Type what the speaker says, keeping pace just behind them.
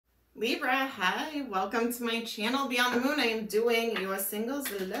Libra, hi, welcome to my channel Beyond the Moon. I am doing your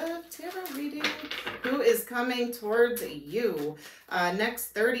singles love tarot reading. Who is coming towards you next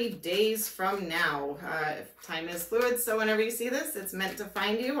 30 days from now? Time is fluid, so whenever you see this, it's meant to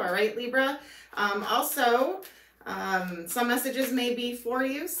find you. All right, Libra. Some messages may be for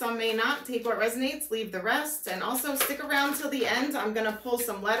you, some may not. Take what resonates, leave the rest. And also stick around till the end. I'm going to pull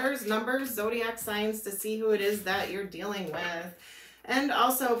some letters, numbers, zodiac signs to see who it is that you're dealing with. And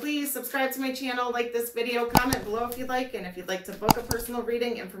also, please subscribe to my channel, like this video, comment below if you'd like, and if you'd like to book a personal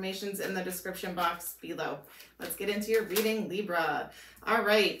reading, information's in the description box below. Let's get into your reading, Libra. All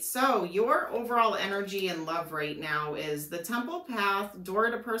right, so your overall energy in love right now is the Temple Path,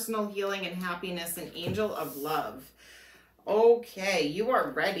 door to personal healing and happiness, and Angel of Love. Okay, you are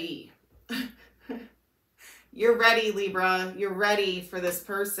ready. You're ready, Libra. You're ready for this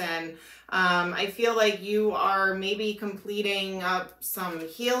person. I feel like you are maybe completing up some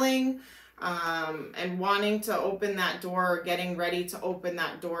healing and wanting to open that door, getting ready to open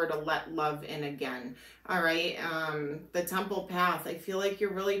that door to let love in again. All right. The Temple Path. I feel like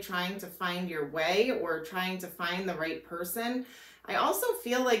you're really trying to find your way or trying to find the right person. I also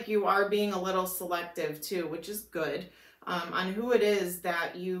feel like you are being a little selective too, which is good. On who it is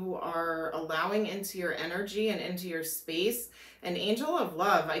that you are allowing into your energy and into your space. An Angel of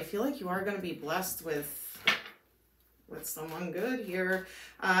Love, I feel like you are going to be blessed with someone good here.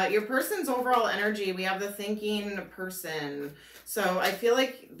 Your person's overall energy, we have the thinking person. So I feel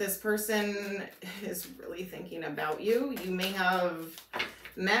like this person is really thinking about you. You may have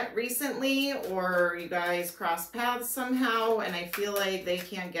met recently or you guys crossed paths somehow, and I feel like they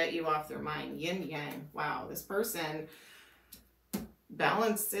can't get you off their mind. Yin yang. Wow, this person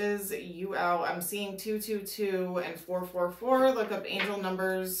balances you out. I'm seeing 222 and 444. Look up angel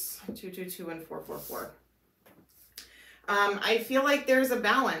numbers 222 and 444. I feel like there's a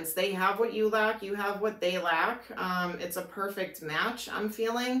balance. They have what you lack, you have what they lack. It's a perfect match, I'm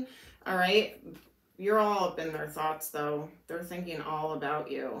feeling. All right. You're all up in their thoughts though. They're thinking all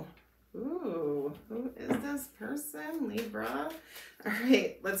about you. Ooh, who is this person, Libra? All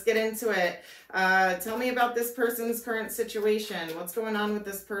right, let's get into it. Tell me about this person's current situation. What's going on with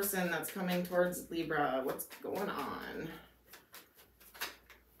this person that's coming towards Libra? What's going on?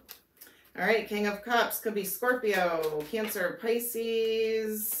 All right, King of Cups could be Scorpio, Cancer,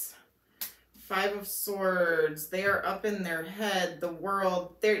 Pisces, Five of Swords. They are up in their head, the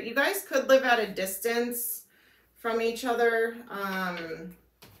world. You guys could live at a distance from each other.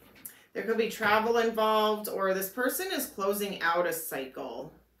 There could be travel involved, or this person is closing out a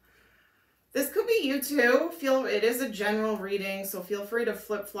cycle. This could be you too. It is a general reading, so feel free to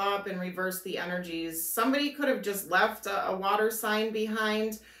flip-flop and reverse the energies. Somebody could have just left a water sign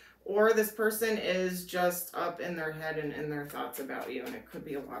behind, or this person is just up in their head and in their thoughts about you, and it could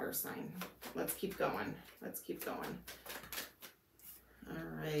be a water sign. Let's keep going. Let's keep going.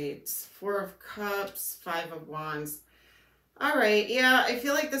 All right. Four of Cups, Five of Wands. All right, yeah, I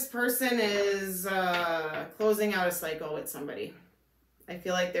feel like this person is closing out a cycle with somebody. I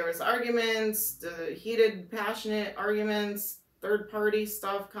feel like there was arguments, heated, passionate arguments, third-party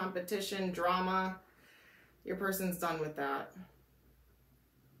stuff, competition, drama. Your person's done with that.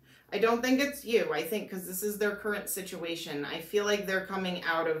 I don't think it's you. I think because this is their current situation. I feel like they're coming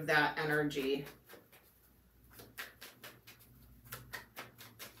out of that energy.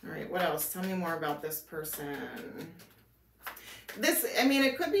 All right, what else? Tell me more about this person. I mean,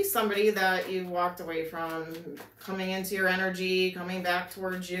 it could be somebody that you walked away from, coming into your energy, coming back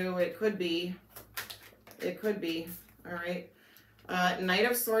towards you. It could be. It could be. All right. Knight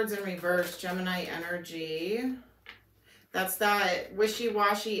of Swords in reverse, Gemini energy. That's that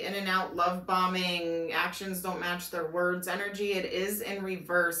wishy-washy, in and out, love bombing, actions don't match their words energy. It is in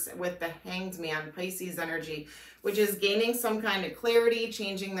reverse with the Hanged Man, Pisces energy, which is gaining some kind of clarity,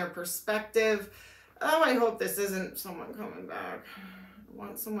 changing their perspective. Oh, I hope this isn't someone coming back. I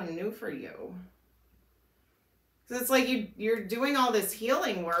want someone new for you. Because it's like you're doing all this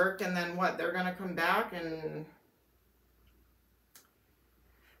healing work, and then what? They're going to come back, and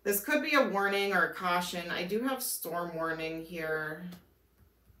this could be a warning or a caution. I do have storm warning here.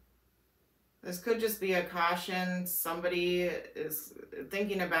 This could just be a caution. Somebody is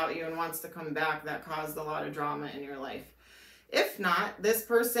thinking about you and wants to come back that caused a lot of drama in your life. If not, this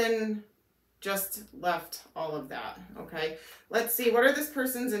person just left all of that. Okay, let's see. What are this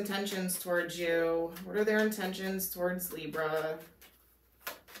person's intentions towards you? What are their intentions towards Libra?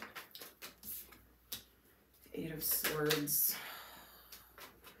 Eight of Swords.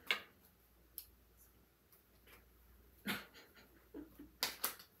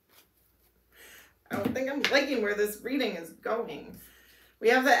 I don't think I'm liking where this reading is going. We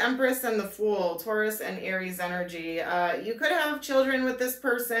have the Empress and the Fool, Taurus and Aries energy. You could have children with this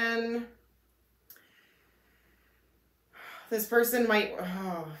person. This person might,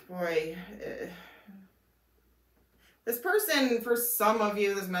 oh boy. This person, for some of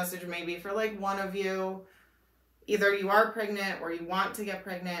you, this message may be for like one of you. Either you are pregnant or you want to get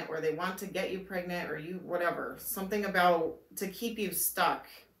pregnant or they want to get you pregnant or you, whatever. Something about to keep you stuck.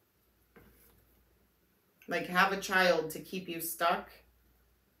 Like have a child to keep you stuck.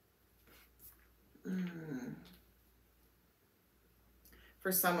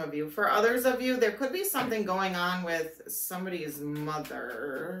 For some of you. For others of you, there could be something going on with somebody's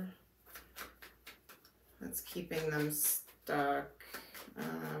mother that's keeping them stuck.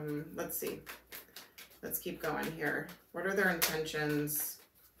 Let's see. Let's keep going here. What are their intentions?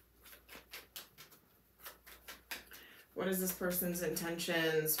 What is this person's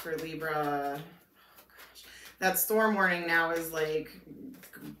intentions for Libra? Oh, gosh. That storm warning now is like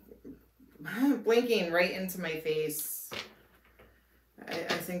blinking right into my face. I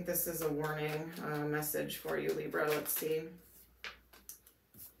think this is a warning message for you, Libra. Let's see.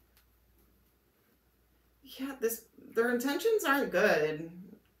 Yeah, their intentions aren't good.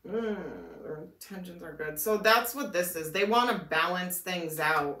 Their intentions are good. So that's what this is. They want to balance things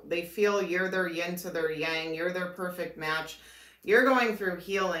out. They feel you're their yin to their yang. You're their perfect match. You're going through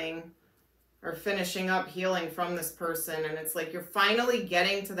healing or finishing up healing from this person. And it's like you're finally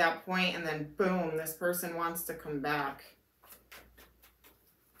getting to that point and then boom, this person wants to come back.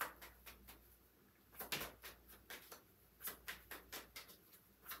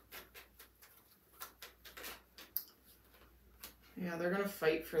 Yeah, they're going to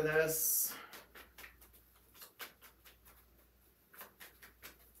fight for this.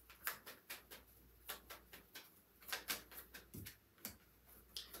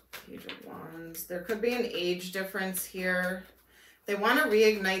 Page of Wands. There could be an age difference here. They want to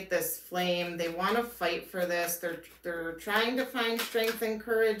reignite this flame. They want to fight for this. They're trying to find strength and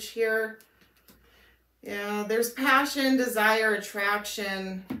courage here. Yeah, there's passion, desire,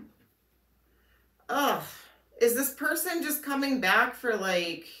 attraction. Ugh. Is this person just coming back for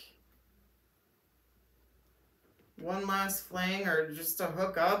like one last fling or just to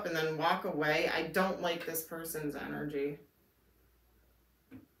hook up and then walk away? I don't like this person's energy.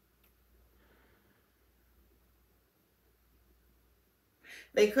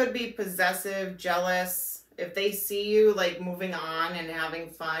 They could be possessive, jealous. If they see you like moving on and having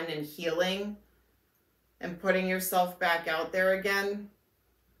fun and healing and putting yourself back out there again,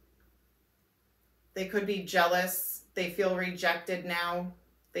 they could be jealous. They feel rejected now.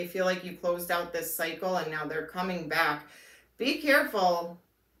 They feel like you closed out this cycle and now they're coming back. Be careful.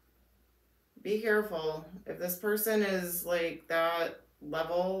 Be careful. If this person is like that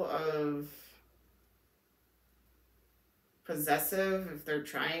level of possessive, if they're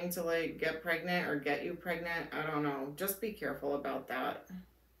trying to like get pregnant or get you pregnant, I don't know. Just be careful about that.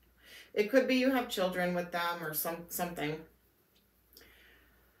 It could be you have children with them or something.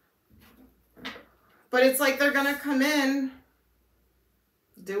 But it's like they're going to come in,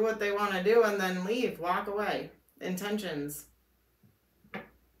 do what they want to do, and then leave, walk away. Intentions.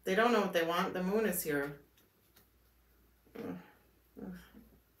 They don't know what they want. The moon is here. I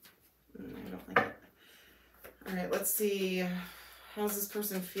don't like it. All right, let's see. How does this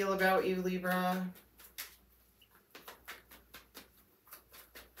person feel about you, Libra?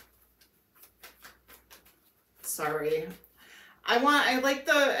 Sorry. I like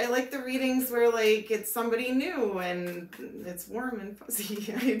the readings where like it's somebody new and it's warm and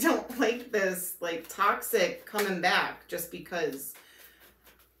fuzzy. I don't like this like toxic coming back just because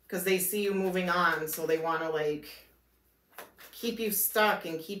they see you moving on, so they want to like keep you stuck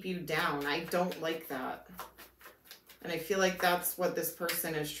and keep you down. I don't like that. And I feel like that's what this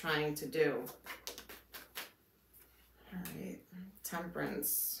person is trying to do. All right,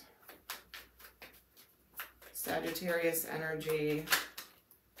 Temperance. Sagittarius energy.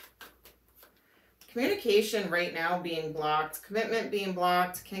 Communication right now being blocked. Commitment being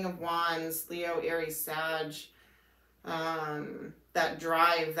blocked. King of Wands. Leo, Aries, Sag. That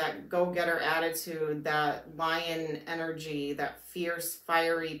drive, that go-getter attitude, that lion energy, that fierce,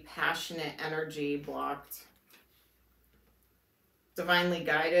 fiery, passionate energy blocked. Divinely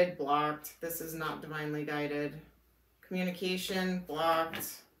guided, blocked. This is not divinely guided. Communication,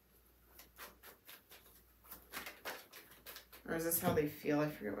 blocked. Or is this how they feel? I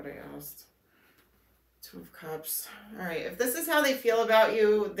forget what I asked. Two of Cups. All right. If this is how they feel about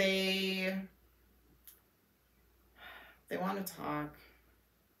you, they want to talk.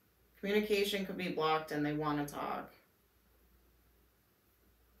 Communication could be blocked and they want to talk.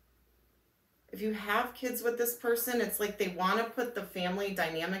 If you have kids with this person, it's like they want to put the family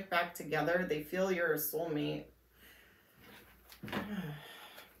dynamic back together. They feel you're a soulmate.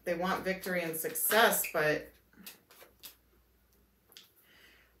 They want victory and success, but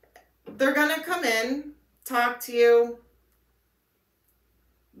they're going to come in, talk to you,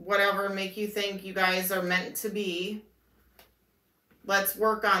 whatever, make you think you guys are meant to be. Let's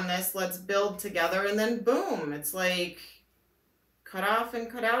work on this. Let's build together. And then boom, it's like cut off and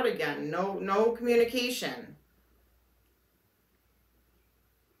cut out again. No communication.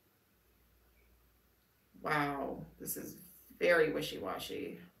 Wow, this is very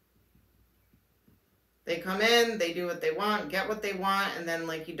wishy-washy. They come in, they do what they want, get what they want, and then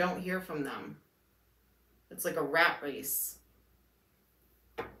like you don't hear from them. It's like a rat race.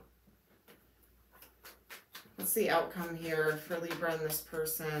 What's the outcome here for Libra and this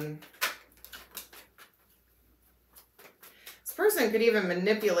person? This person could even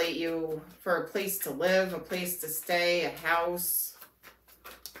manipulate you for a place to live, a place to stay, a house.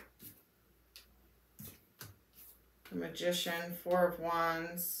 The Magician, Four of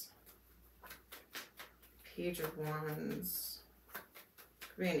Wands, Page of Wands.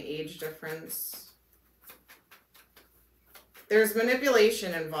 Could be an age difference. There's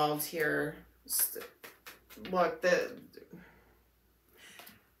manipulation involved here. Look, the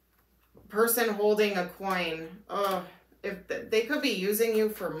person holding a coin, if they could be using you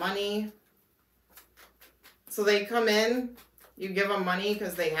for money. So they come in, you give them money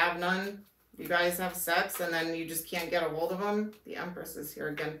because they have none. You guys have sex and then you just can't get a hold of them. The Empress is here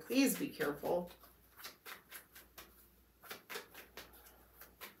again. Please be careful.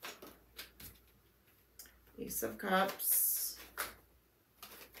 Ace of Cups.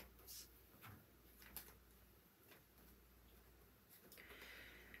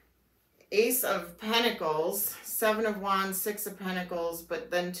 Ace of Pentacles, Seven of Wands, Six of Pentacles,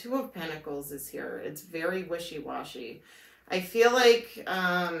 but then Two of Pentacles is here. It's very wishy-washy. I feel like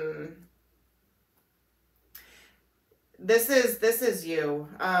this is you.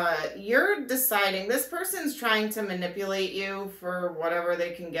 You're deciding. This person's trying to manipulate you for whatever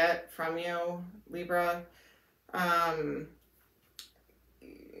they can get from you, Libra.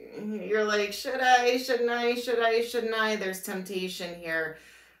 You're like, should I, shouldn't I, should I, shouldn't I? There's temptation here.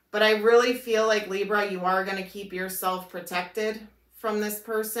 But I really feel like, Libra, you are going to keep yourself protected from this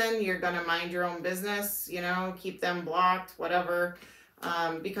person. You're going to mind your own business, you know, keep them blocked, whatever.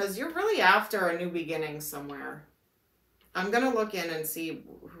 Because you're really after a new beginning somewhere. I'm going to look in and see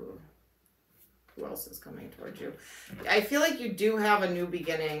who else is coming towards you. I feel like you do have a new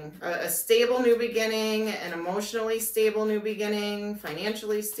beginning, a stable new beginning, an emotionally stable new beginning,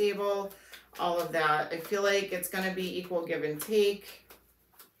 financially stable, all of that. I feel like it's going to be equal give and take.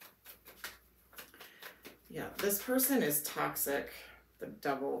 Yeah, this person is toxic. The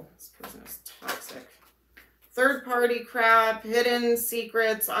Devil. This person is toxic. Third party crap, hidden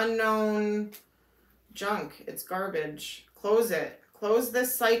secrets, unknown junk. It's garbage. Close it. Close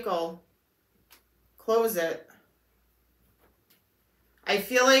this cycle. Close it. I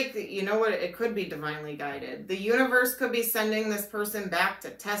feel like, you know what, it could be divinely guided. The universe could be sending this person back to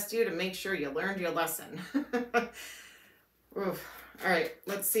test you to make sure you learned your lesson. Oof. All right,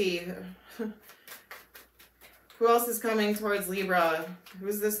 let's see. Who else is coming towards Libra?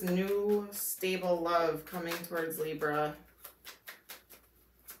 Who's this new stable love coming towards Libra?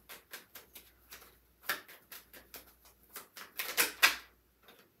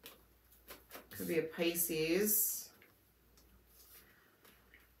 Could be a Pisces.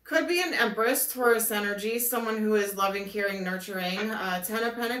 Could be an Empress, Taurus energy, someone who is loving, caring, nurturing. Ten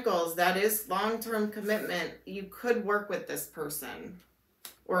of Pentacles, that is long-term commitment. You could work with this person.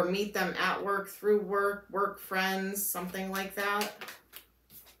 Or meet them at work, through work, work friends, something like that.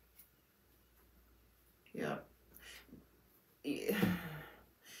 Yeah.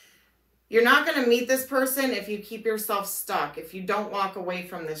 You're not going to meet this person if you keep yourself stuck, if you don't walk away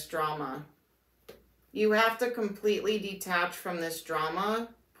from this drama. You have to completely detach from this drama,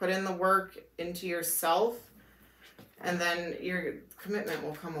 put in the work into yourself, and then your commitment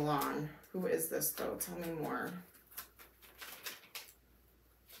will come along. Who is this, though? Tell me more.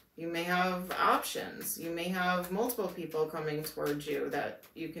 You may have options. You may have multiple people coming towards you that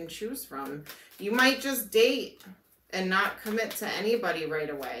you can choose from. You might just date and not commit to anybody right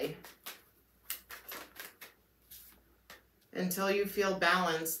away. Until you feel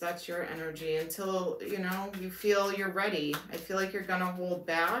balanced, that's your energy. Until, you know, you feel you're ready. I feel like you're going to hold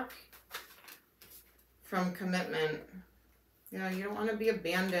back from commitment. You know, you don't want to be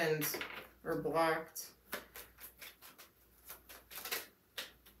abandoned or blocked.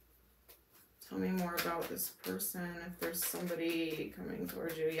 Tell me more about this person. If there's somebody coming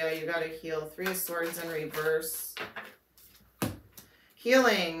towards you. Yeah, you got to heal. 3 of Swords in reverse.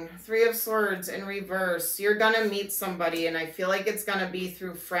 Healing. 3 of Swords in reverse. You're going to meet somebody, and I feel like it's going to be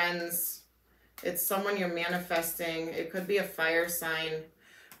through friends. It's someone you're manifesting. It could be a fire sign.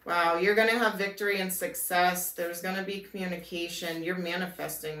 Wow, you're going to have victory and success. There's going to be communication. You're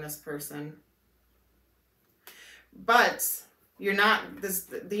manifesting this person. But you're not,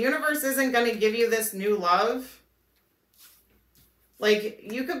 the universe isn't going to give you this new love. Like,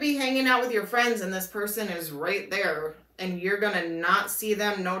 you could be hanging out with your friends and this person is right there, and you're going to not see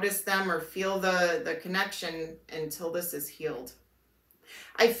them, notice them, or feel the connection until this is healed.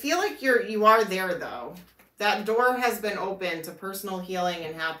 I feel like you are there, though. That door has been opened to personal healing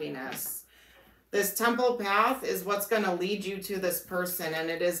and happiness. This temple path is what's going to lead you to this person, and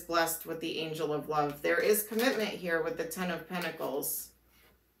it is blessed with the angel of love. There is commitment here with the 10 of Pentacles.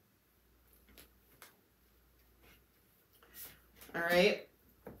 All right.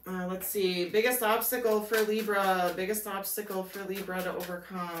 Let's see. Biggest obstacle for Libra. Biggest obstacle for Libra to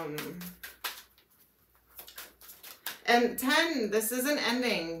overcome. And 10, this isn't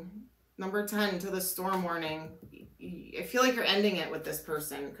ending. Number 10 to the storm warning. I feel like you're ending it with this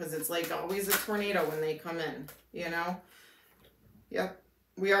person because it's like always a tornado when they come in, you know? Yep.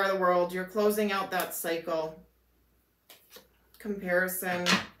 We are the world. You're closing out that cycle. Comparison.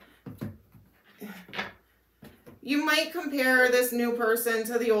 You might compare this new person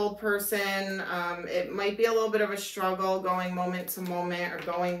to the old person. It might be a little bit of a struggle going moment to moment or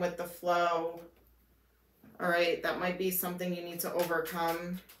going with the flow. All right, that might be something you need to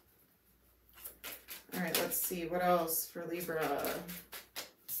overcome. All right, let's see. What else for Libra?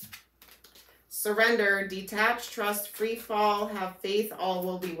 Surrender, detach, trust, free fall, have faith, all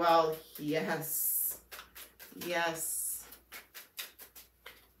will be well. Yes. Yes.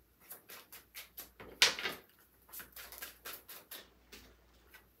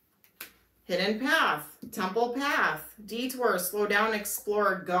 Hidden path, temple path, detour, slow down,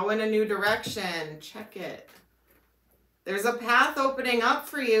 explore, go in a new direction. Check it. There's a path opening up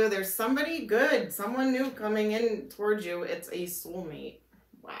for you. There's somebody good, someone new coming in towards you. It's a soulmate.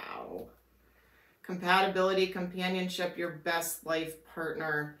 Wow. Compatibility, companionship, your best life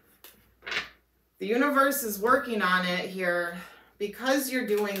partner. The universe is working on it here because you're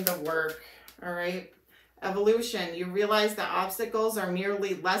doing the work, all right? Evolution, you realize that obstacles are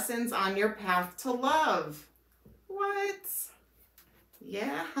merely lessons on your path to love. What?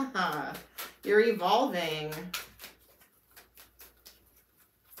 Yeah, you're evolving.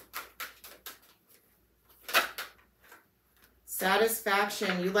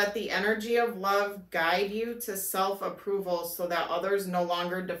 Satisfaction, you let the energy of love guide you to self-approval so that others no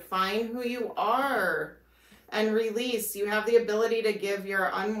longer define who you are. And release, you have the ability to give your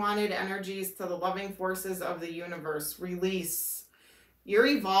unwanted energies to the loving forces of the universe. Release. You're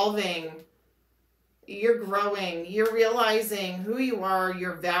evolving. You're growing. You're realizing who you are,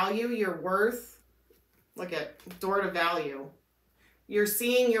 your value, your worth. Look at door to value. You're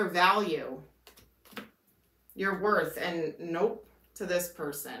seeing your value, your worth, and nope to this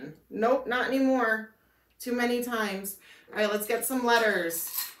person. Nope, not anymore. Too many times. All right, let's get some letters.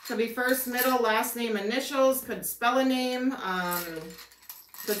 Could be first, middle, last name, initials. Could spell a name.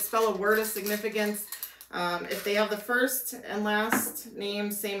 Could spell a word of significance. If they have the first and last name,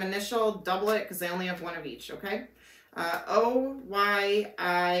 same initial, double it because they only have one of each, okay?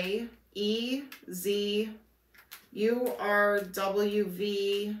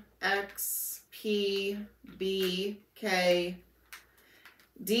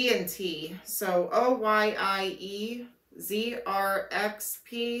 and T. So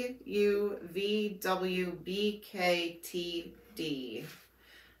O-Y-I-E-Z-R-X-P-U-V-W-B-K-T-D.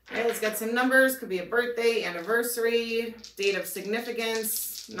 All right, let's get some numbers. Could be a birthday, anniversary, date of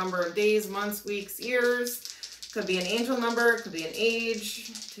significance, number of days, months, weeks, years. Could be an angel number, could be an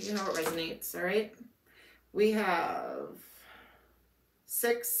age. Take it how it resonates, all right? We have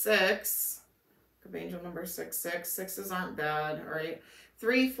 6-6. Could be angel number 6-6. Sixes aren't bad, all right?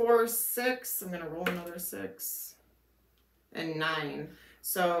 3, 4, 6. I'm going to roll another 6. And 9.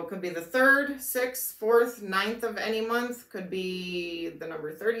 So it could be the 3rd, 6th, 4th, 9th of any month. Could be the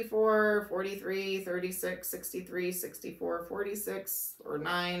number 34, 43, 36, 63, 64, 46, or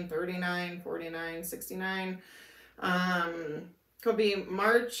 9, 39, 49, 69. Could be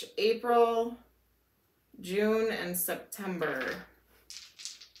March, April, June, and September.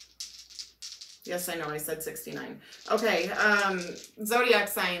 Yes, I know, I said 69. Okay, zodiac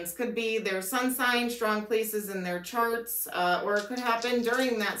signs could be their sun sign, strong places in their charts, or it could happen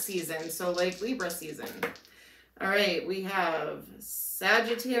during that season, so like Libra season. All right, we have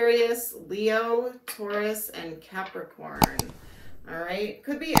Sagittarius, Leo, Taurus, and Capricorn. All right,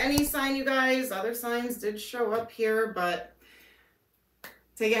 could be any sign, you guys. Other signs did show up here, but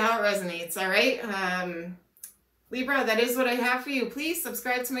take it how it resonates, all right? Libra, that is what I have for you. Please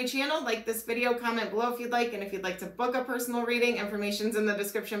subscribe to my channel, like this video, comment below if you'd like, and if you'd like to book a personal reading, information's in the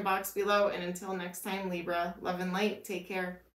description box below. And until next time, Libra, love and light, take care.